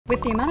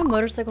With the amount of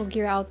motorcycle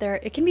gear out there,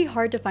 it can be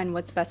hard to find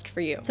what's best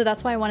for you. So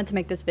that's why I wanted to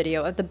make this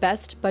video of the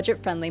best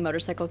budget-friendly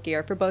motorcycle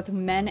gear for both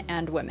men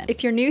and women.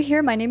 If you're new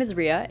here, my name is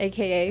Ria,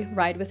 aka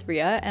Ride with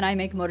Ria, and I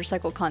make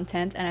motorcycle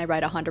content and I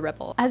ride a Honda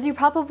Rebel. As you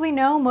probably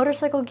know,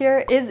 motorcycle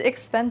gear is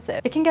expensive.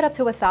 It can get up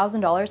to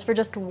 $1,000 for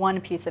just one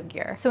piece of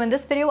gear. So in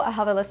this video, I'll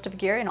have a list of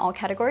gear in all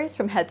categories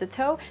from head to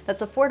toe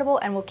that's affordable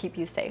and will keep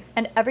you safe.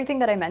 And everything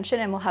that I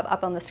mention and will have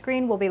up on the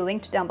screen will be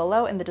linked down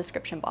below in the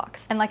description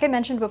box. And like I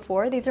mentioned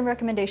before, these are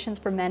recommendations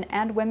for men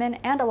and women,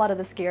 and a lot of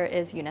this gear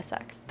is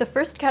unisex. The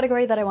first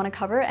category that I want to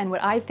cover, and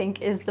what I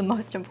think is the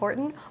most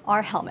important,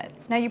 are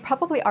helmets. Now you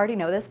probably already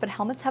know this, but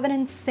helmets have an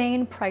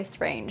insane price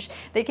range.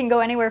 They can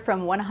go anywhere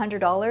from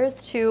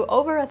 $100 to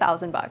over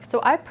 $1,000. So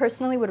I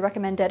personally would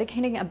recommend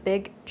dedicating a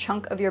big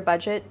chunk of your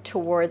budget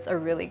towards a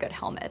really good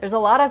helmet. There's a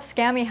lot of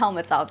scammy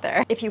helmets out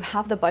there. If you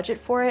have the budget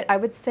for it, I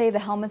would say the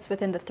helmets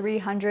within the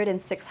 $300 and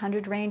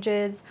 $600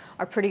 ranges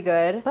are pretty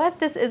good. But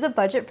this is a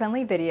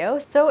budget-friendly video,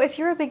 so if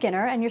you're a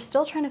beginner and you're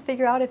still trying to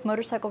figure out if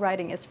motorcycle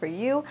riding is for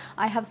you,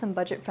 I have some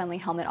budget-friendly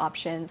helmet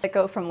options that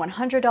go from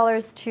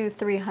 $100 to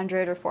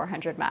 $300 or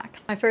 $400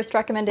 max. My first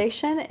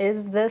recommendation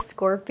is the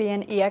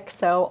Scorpion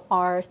EXO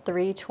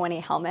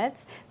R320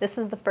 helmet. This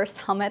is the first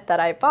helmet that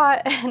I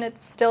bought, and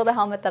it's still the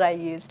helmet that I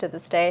use to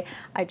this day.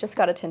 I just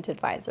got a tinted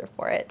visor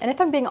for it. And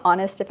if I'm being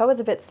honest, if I was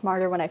a bit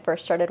smarter when I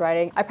first started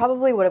riding, I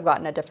probably would have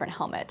gotten a different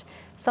helmet.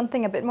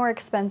 Something a bit more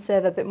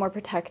expensive, a bit more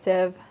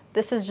protective.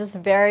 This is just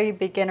very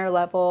beginner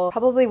level,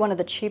 probably one of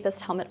the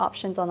cheapest helmet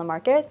options on the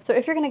market. So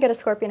if you're gonna get a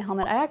Scorpion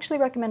helmet, I actually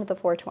recommend the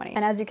 420.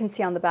 And as you can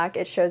see on the back,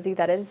 it shows you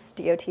that it is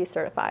DOT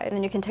certified. And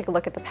then you can take a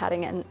look at the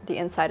padding and the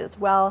inside as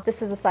well.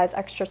 This is a size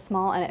extra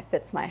small and it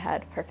fits my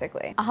head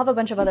perfectly. I'll have a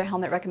bunch of other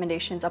helmet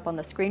recommendations up on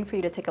the screen for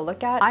you to take a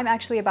look at. I'm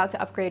actually about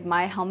to upgrade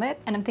my helmet,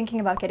 and I'm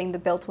thinking about getting the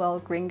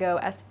Biltwell Gringo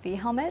SV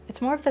helmet.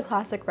 It's more of the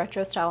classic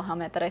retro style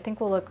helmet that I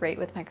think will look great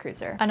with my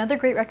cruiser. Another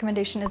great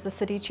recommendation is the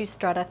Sedici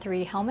Strada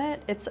 3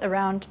 helmet. It's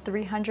around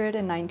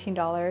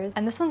 $319,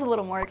 and this one's a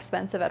little more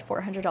expensive at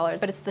 $400,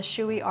 but it's the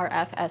Shoei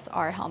RF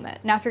SR helmet.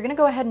 Now, if you're gonna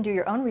go ahead and do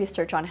your own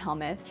research on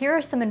helmets, here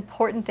are some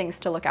important things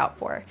to look out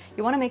for.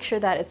 You wanna make sure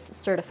that it's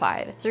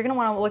certified. So you're gonna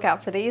wanna look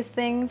out for these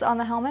things on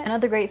the helmet.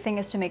 Another great thing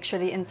is to make sure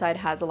the inside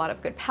has a lot of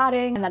good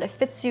padding and that it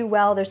fits you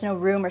well. There's no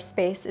room or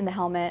space in the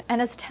helmet.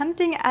 And as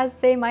tempting as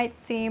they might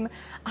seem,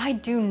 I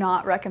do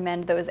not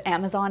recommend those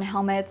Amazon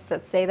helmets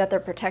that say that they're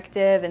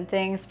protective and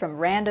things from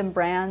random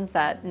brands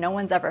that no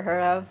one's ever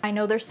heard of. I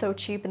know they're so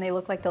cheap and they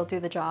look like they'll do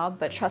the job,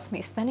 but trust me,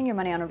 spending your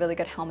money on a really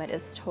good helmet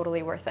is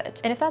totally worth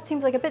it. And if that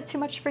seems like a bit too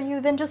much for you,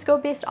 then just go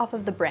based off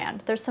of the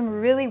brand. There's some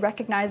really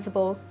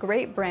recognizable,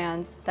 great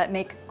brands that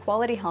make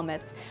quality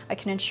helmets. I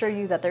can assure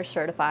you that they're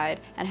certified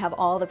and have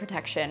all the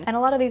protection. And a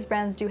lot of these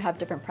brands do have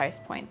different price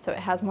points. So it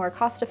has more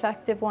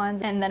cost-effective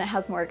ones, and then it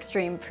has more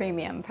extreme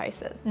premium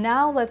prices.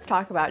 Now let's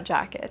talk about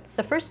jackets.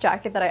 The first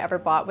jacket that I ever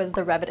bought was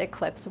the Revit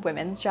Eclipse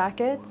women's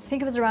jacket. I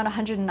think it was around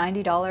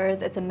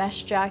 $190. It's a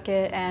mesh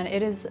jacket and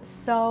it is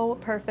so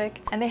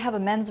perfect. And they have a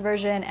men's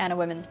version and a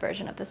women's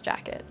version of this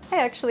jacket. I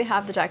actually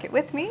have the jacket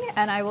with me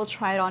and I will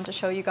try it on to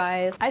show you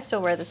guys. I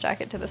still wear this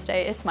jacket to this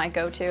day. It's my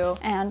go-to,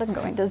 and I'm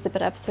going to zip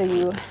it up so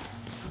you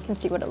can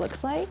see what it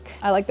looks like.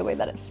 I like the way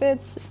that it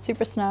fits. It's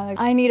super snug.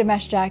 I need a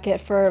mesh jacket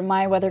for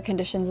my weather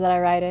conditions that I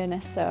ride in,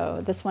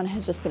 so this one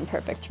has just been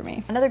perfect for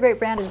me. Another great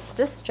brand is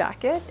this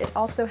jacket. It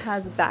also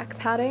has back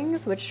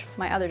paddings, which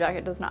my other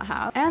jacket does not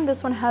have. And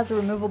this one has a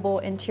removable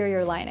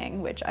interior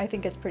lining, which I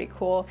think is pretty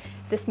cool.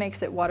 This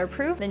makes it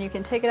waterproof. Then you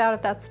can take it out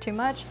if that's too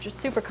much. Just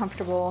super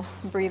comfortable,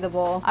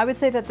 breathable. I would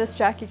say that this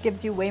jacket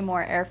gives you way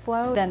more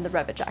airflow than the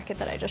Revit jacket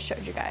that I just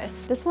showed you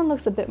guys. This one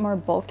looks a bit more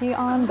bulky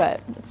on, but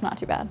it's not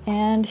too bad.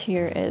 And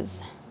here is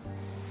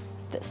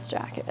this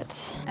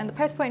jacket. And the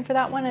price point for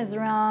that one is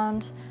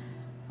around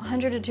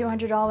 $100 to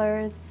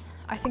 $200.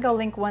 I think I'll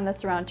link one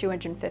that's around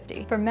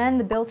 $250. For men,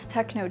 the Built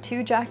Techno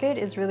 2 jacket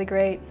is really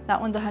great. That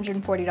one's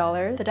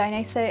 $140. The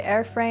Dainese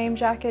Airframe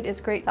jacket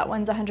is great. That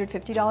one's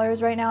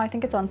 $150 right now. I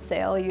think it's on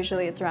sale.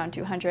 Usually it's around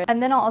 $200.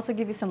 And then I'll also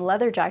give you some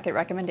leather jacket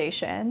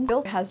recommendations.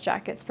 Built has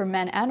jackets for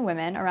men and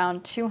women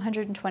around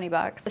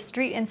 $220. The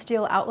Street and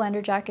Steel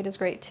Outlander jacket is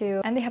great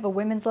too. And they have a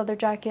women's leather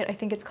jacket. I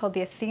think it's called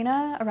the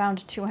Athena,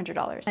 around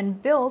 $200.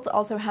 And Built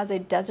also has a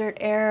Desert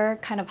Air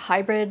kind of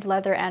hybrid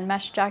leather and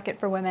mesh jacket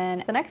for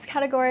women. The next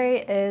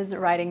category is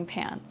riding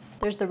pants.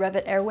 There's the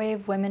Revit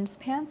Airwave women's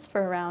pants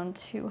for around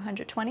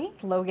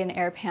 $220. Logan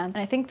Air pants,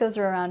 and I think those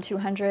are around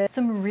 $200.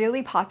 Some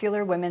really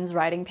popular women's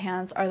riding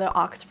pants are the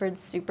Oxford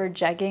Super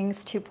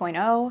Jeggings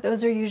 2.0.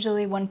 Those are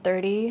usually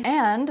 $130.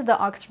 And the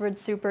Oxford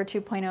Super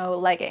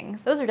 2.0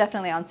 leggings. Those are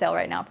definitely on sale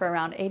right now for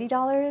around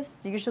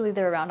 $80. Usually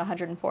they're around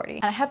 $140.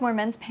 And I have more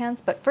men's pants,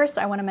 but first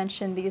I want to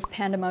mention these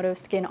Pandamoto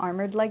skin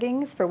armored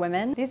leggings for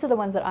women. These are the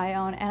ones that I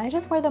own, and I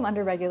just wear them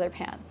under regular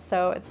pants.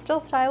 So it's still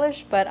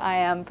stylish, but I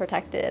am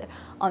protected.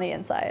 on the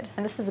inside.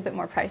 And this is a bit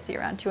more pricey,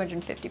 around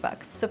 250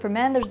 bucks. So for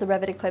men, there's the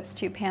Revit Eclipse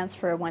 2 pants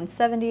for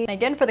 170. And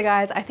again, for the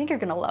guys, I think you're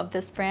gonna love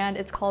this brand.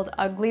 It's called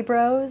Ugly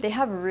Bros. They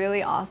have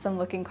really awesome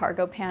looking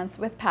cargo pants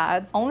with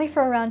pads, only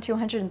for around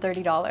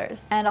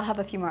 $230. And I'll have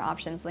a few more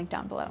options linked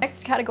down below.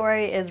 Next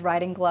category is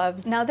riding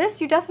gloves. Now this,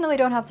 you definitely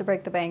don't have to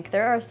break the bank.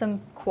 There are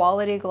some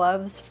quality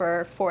gloves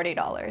for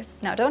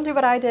 $40. Now don't do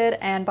what I did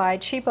and buy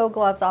cheapo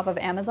gloves off of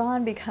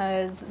Amazon,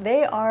 because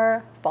they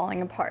are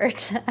falling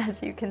apart.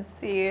 As you can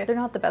see, they're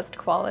not the best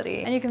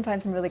quality. And you can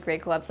find some really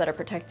great gloves that are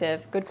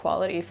protective, good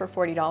quality for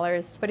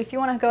 $40. But if you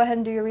want to go ahead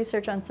and do your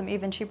research on some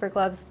even cheaper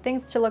gloves,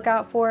 things to look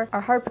out for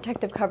are hard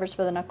protective covers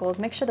for the knuckles.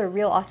 Make sure they're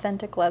real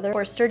authentic leather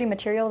or sturdy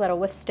material that'll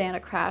withstand a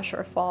crash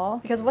or fall.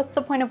 Because what's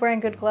the point of wearing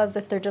good gloves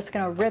if they're just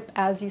gonna rip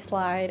as you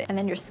slide and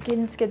then your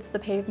skin skids the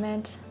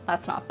pavement?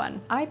 That's not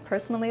fun. I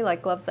personally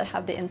like gloves that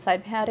have the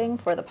inside padding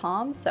for the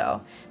palms, so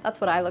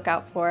that's what I look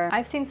out for.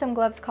 I've seen some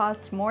gloves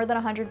cost more than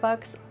 100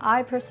 bucks.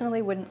 I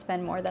personally wouldn't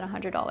spend more than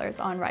 $100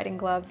 on riding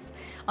gloves.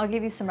 I'll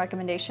give you some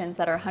recommendations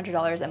that are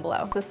 $100 and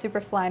below. The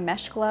Superfly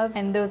mesh gloves,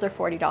 and those are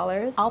 $40.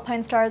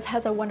 Alpinestars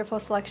has a wonderful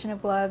selection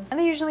of gloves, and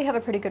they usually have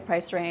a pretty good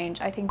price range.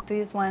 I think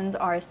these ones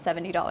are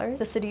 $70.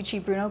 The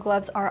Sedici Bruno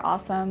gloves are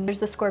awesome. There's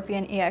the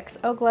Scorpion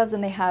EXO gloves,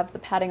 and they have the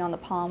padding on the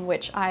palm,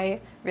 which I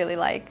really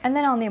like. And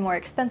then on the more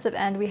expensive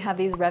end, we have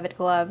these Revit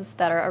gloves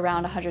that are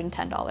around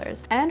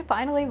 $110. And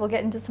finally, we'll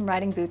get into some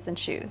riding boots and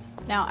shoes.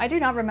 Now, I do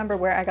not remember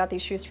where I got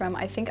these shoes from.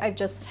 I think I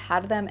just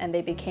had them and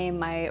they became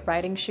my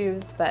riding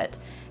shoes, but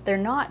they're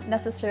not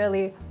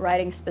necessarily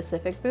riding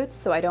specific boots,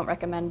 so I don't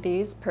recommend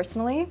these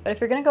personally. But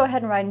if you're gonna go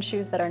ahead and ride in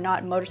shoes that are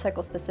not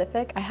motorcycle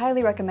specific, I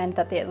highly recommend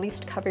that they at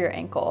least cover your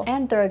ankle,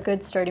 and they're a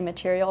good sturdy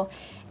material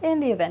in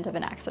the event of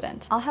an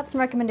accident. I'll have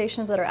some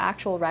recommendations that are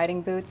actual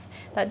riding boots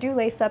that do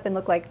lace up and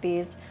look like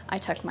these. I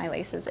tucked my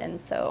laces in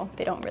so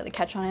they don't really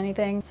catch on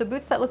anything. So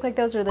boots that look like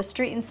those are the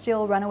Street and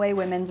Steel Runaway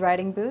women's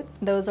riding boots.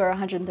 Those are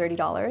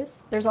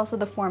 $130. There's also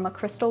the Forma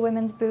Crystal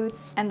women's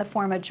boots and the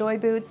Forma Joy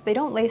boots. They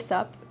don't lace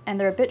up and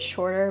they're a bit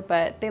shorter,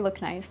 but they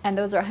look nice. And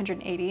those are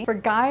 $180. For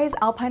guys,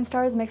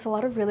 Alpinestars makes a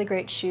lot of really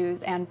great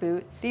shoes and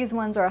boots. These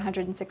ones are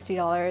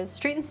 $160.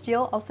 Street and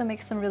Steel also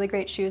makes some really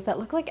great shoes that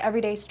look like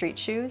everyday street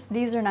shoes.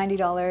 These are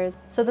 $90.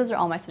 So those are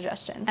all my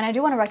suggestions. And I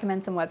do want to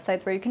recommend some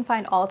websites where you can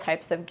find all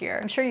types of gear.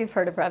 I'm sure you've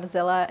heard of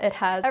Revzilla. It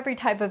has every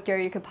type of gear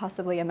you could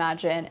possibly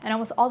imagine and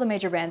almost all the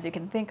major brands you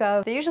can think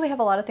of. They usually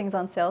have a lot of things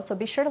on sale, so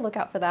be sure to look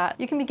out for that.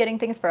 You can be getting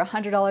things for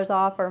 $100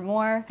 off or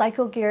more.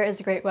 Cycle Gear is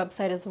a great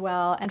website as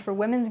well. And for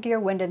women's gear,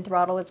 Wind and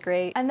Throttle is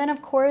great. And then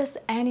of course,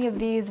 any of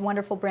these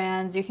wonderful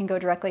brands, you can go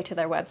directly to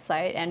their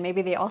website and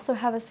maybe they also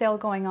have a sale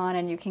going on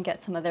and you can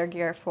get some of their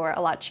gear for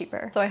a lot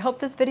cheaper. So I hope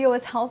this video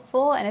was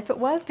helpful, and if it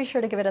was, be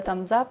sure to give it a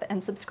thumbs up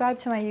and subscribe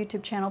to my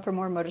YouTube channel for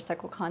more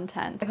motorcycle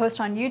content. I post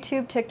on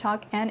YouTube,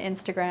 TikTok, and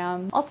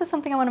Instagram. Also,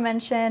 something I want to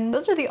mention,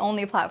 those are the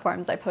only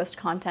platforms I post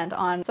content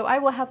on, so I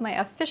will have my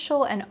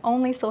official and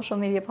only social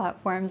media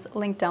platforms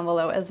linked down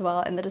below as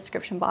well in the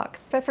description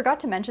box. If I forgot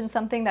to mention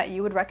something that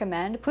you would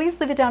recommend, please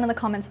leave it down in the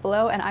comments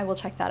below and I will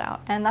check that out.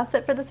 And that's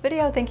it for this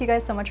video. Thank you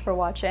guys so much for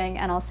watching,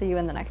 and I'll see you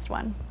in the next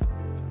one.